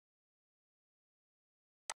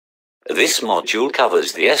This module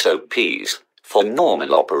covers the SOPs for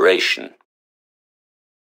normal operation.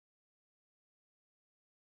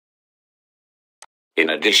 In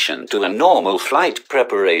addition to a normal flight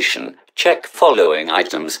preparation, check following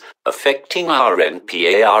items affecting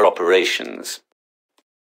RNPAR operations.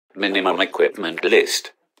 Minimum equipment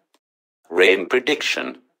list, rain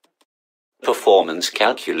prediction, performance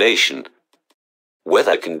calculation,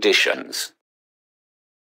 weather conditions.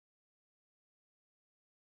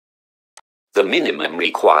 The minimum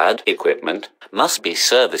required equipment must be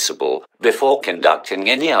serviceable before conducting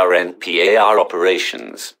any RNPAR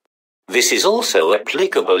operations. This is also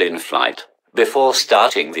applicable in flight before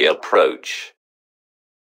starting the approach.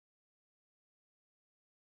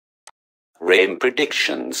 Rain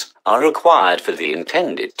predictions are required for the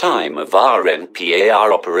intended time of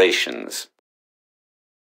RNPAR operations.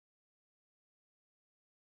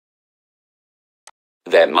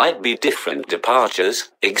 There might be different departures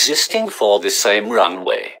existing for the same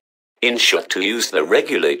runway. Ensure to use the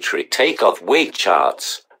regulatory takeoff weight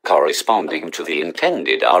charts corresponding to the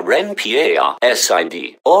intended RNPAR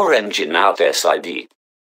SID or engine out SID.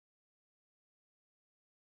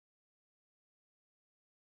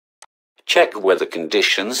 Check weather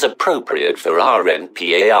conditions appropriate for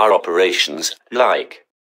RNPAR operations, like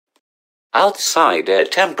outside air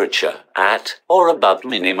temperature at or above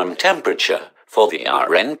minimum temperature for the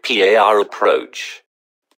RNPAR approach.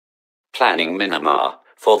 Planning minima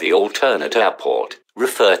for the alternate airport.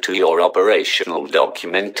 Refer to your operational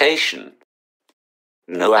documentation.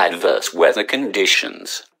 No adverse weather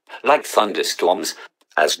conditions, like thunderstorms,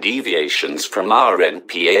 as deviations from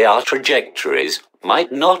RNPAR trajectories might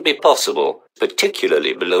not be possible,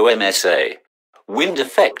 particularly below MSA. Wind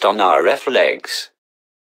effect on RF legs.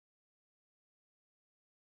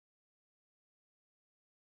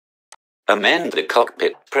 Amend the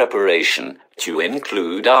cockpit preparation to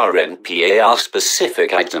include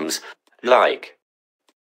RNPAR-specific items, like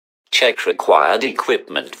check required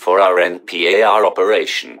equipment for RNPAR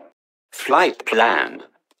operation. Flight plan.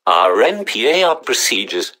 RNPAR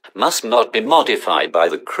procedures must not be modified by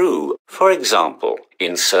the crew, for example,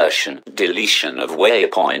 insertion, deletion of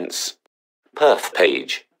waypoints. Perf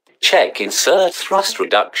page. Check insert thrust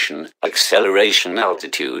reduction, acceleration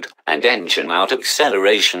altitude, and engine out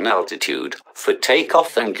acceleration altitude for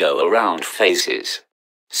takeoff and go-around phases.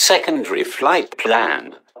 Secondary flight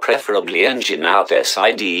plan, preferably engine out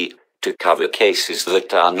SID, to cover cases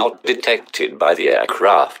that are not detected by the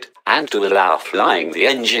aircraft, and to allow flying the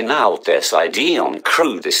engine out SID on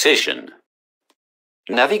crew decision.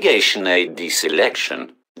 Navigation aid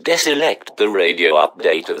deselection. Deselect the radio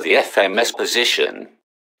update of the FMS position.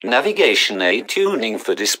 Navigation aid tuning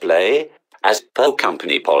for display, as per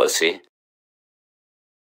company policy.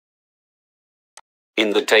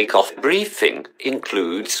 In the takeoff briefing,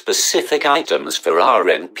 include specific items for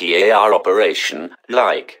RNPAR operation,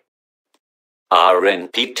 like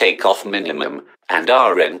RNP takeoff minimum and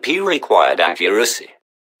RNP required accuracy,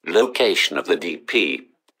 location of the DP,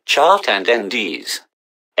 chart and NDs,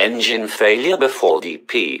 engine failure before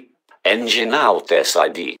DP, engine out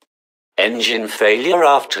SID, engine failure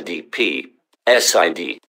after DP,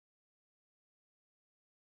 SID.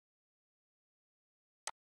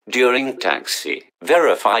 During taxi,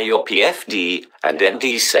 verify your PFD and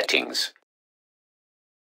ND settings.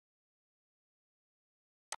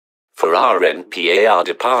 For RNPAR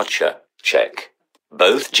departure, check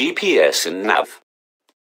both GPS and nav.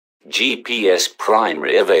 GPS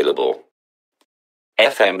primary available.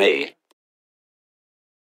 FMA.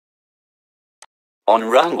 On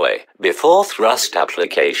runway, before thrust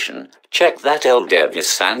application, check that LDEV is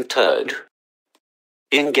centered.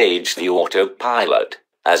 Engage the autopilot,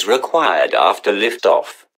 as required after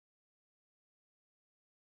liftoff.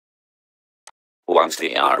 Once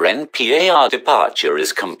the RNPAR departure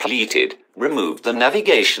is completed, remove the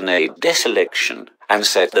navigation aid deselection and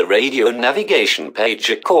set the radio navigation page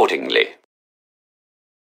accordingly.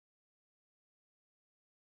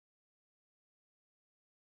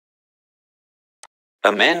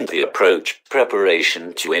 Amend the approach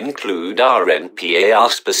preparation to include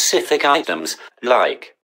RNPAR-specific items,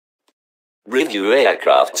 like review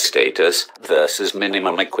aircraft status versus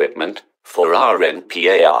minimum equipment for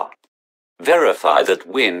RNPAR. Verify that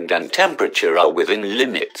wind and temperature are within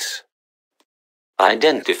limits.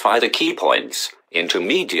 Identify the key points,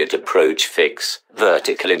 intermediate approach fix,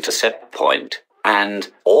 vertical intercept point, and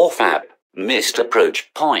ORFAP, missed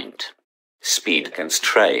approach point. Speed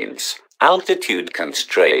constraints, altitude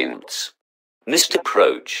constraints, missed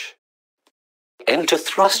approach. Enter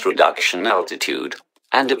thrust reduction altitude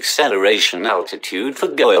and acceleration altitude for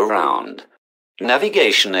go-around.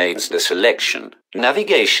 Navigation aids the selection.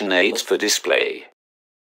 Navigation aids for display.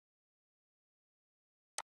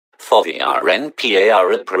 For the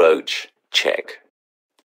RNPAR approach, check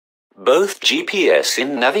both GPS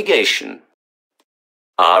in navigation,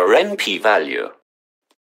 RNP value,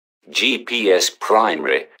 GPS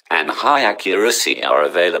primary and high accuracy are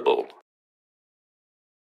available.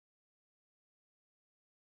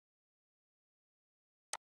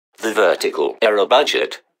 The vertical error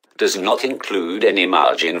budget does not include any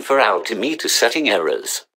margin for altimeter setting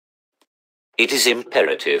errors. It is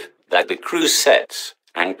imperative that the crew sets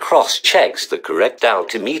and cross-checks the correct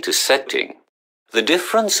altimeter setting. The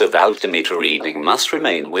difference of altimeter reading must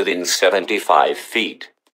remain within 75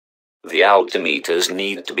 feet. The altimeters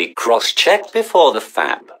need to be cross-checked before the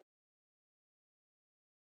FAB.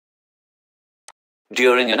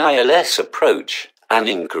 During an ILS approach, an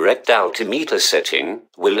incorrect altimeter setting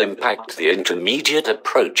will impact the intermediate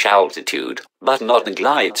approach altitude, but not the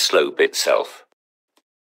glide slope itself.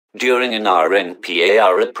 During an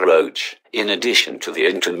RNPAR approach, in addition to the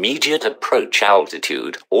intermediate approach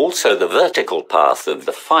altitude, also the vertical path of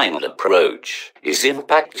the final approach is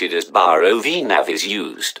impacted as bar OVNAV is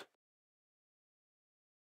used.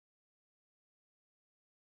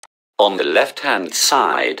 On the left-hand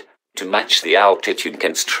side, to match the altitude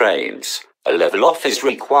constraints, a level off is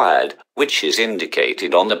required, which is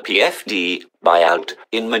indicated on the PFD by out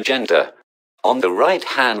in magenta. On the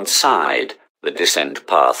right-hand side, the descent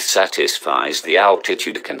path satisfies the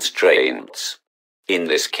altitude constraints. In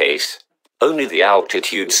this case, only the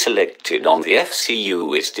altitude selected on the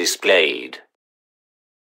FCU is displayed.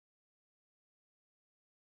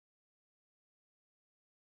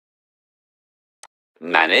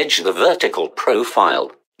 Manage the vertical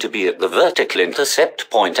profile to be at the vertical intercept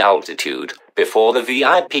point altitude before the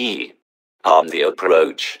VIP. Arm the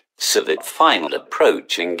approach so that final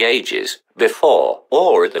approach engages before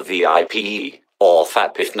or at the VIP, or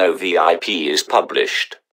FAP if no VIP is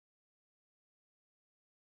published.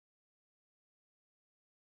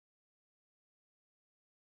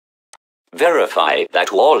 Verify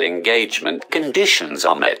that all engagement conditions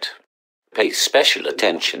are met. Pay special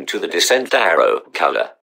attention to the descent arrow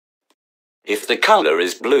color. If the color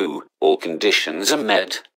is blue, all conditions are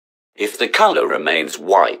met. If the color remains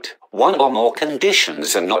white, one or more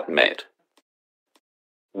conditions are not met.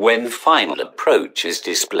 When final approach is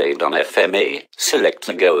displayed on FMA, select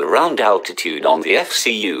the go-around altitude on the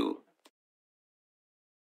FCU.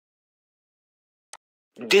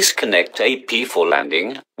 Disconnect AP for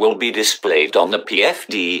landing will be displayed on the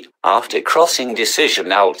PFD after crossing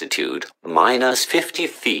decision altitude, minus 50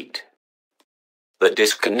 feet. The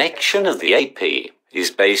disconnection of the AP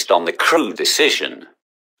is based on the crew decision.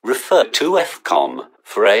 Refer to FCOM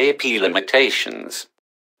for AP limitations.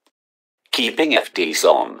 Keeping FDs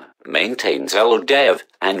on maintains LDEV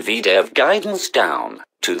and VDEV guidance down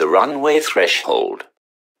to the runway threshold.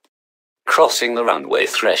 Crossing the runway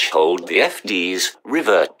threshold, the FDs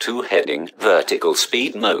revert to heading vertical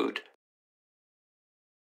speed mode.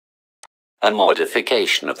 A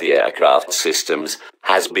modification of the aircraft systems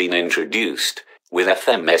has been introduced with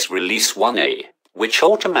FMS Release 1A, which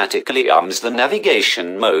automatically arms the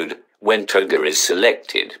navigation mode when trigger is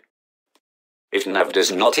selected. If nav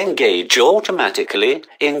does not engage automatically,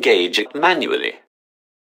 engage it manually.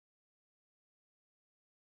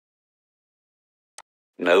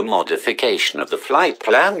 No modification of the flight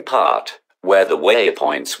plan part, where the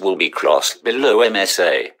waypoints will be crossed below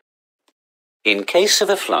MSA. In case of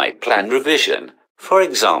a flight plan revision, for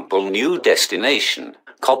example new destination,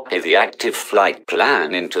 copy the active flight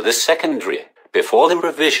plan into the secondary before the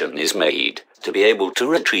revision is made to be able to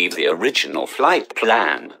retrieve the original flight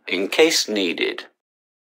plan in case needed.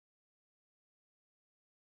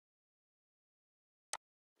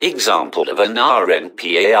 Example of an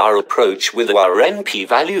RNPAR approach with a RNP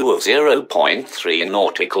value of 0.3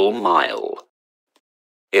 nautical mile.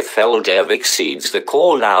 If LDEV exceeds the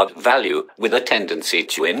call-out value with a tendency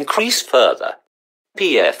to increase further,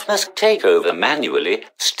 PF must take over manually,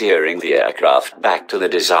 steering the aircraft back to the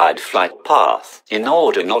desired flight path in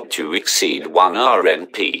order not to exceed 1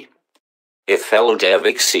 RNP. If LDEV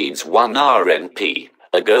exceeds 1 RNP,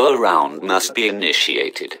 a go-around must be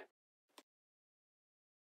initiated.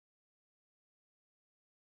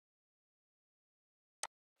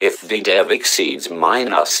 If VDEV exceeds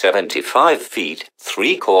minus 75 feet,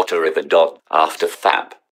 3/4 of a dot after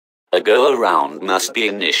FAP, a go-around must be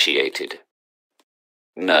initiated.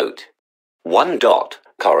 Note: 1 dot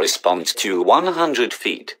corresponds to 100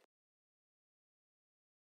 feet.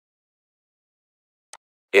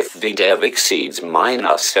 If VDEV exceeds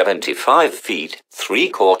minus 75 feet,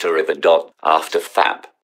 3/4 of a dot after FAP,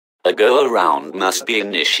 A go-around must be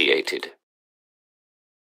initiated.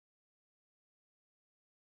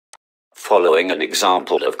 Following an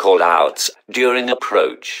example of call-outs during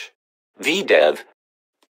approach: VDEV,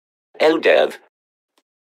 LDEV,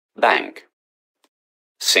 bank,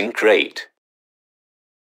 sync rate.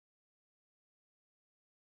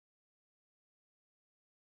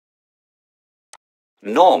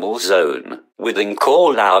 Normal zone within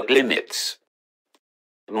call-out limits.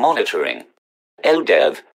 Monitoring: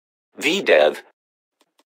 LDEV, VDEV.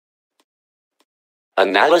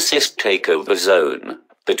 Analysis: takeover zone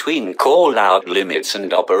between call-out limits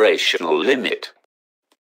and operational limit.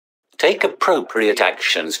 Take appropriate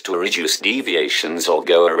actions to reduce deviations or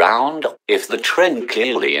go around if the trend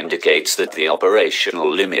clearly indicates that the operational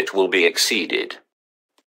limit will be exceeded.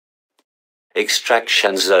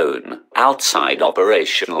 Extraction zone outside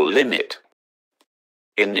operational limit.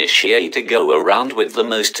 Initiate a go-around with the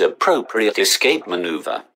most appropriate escape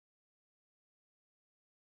maneuver.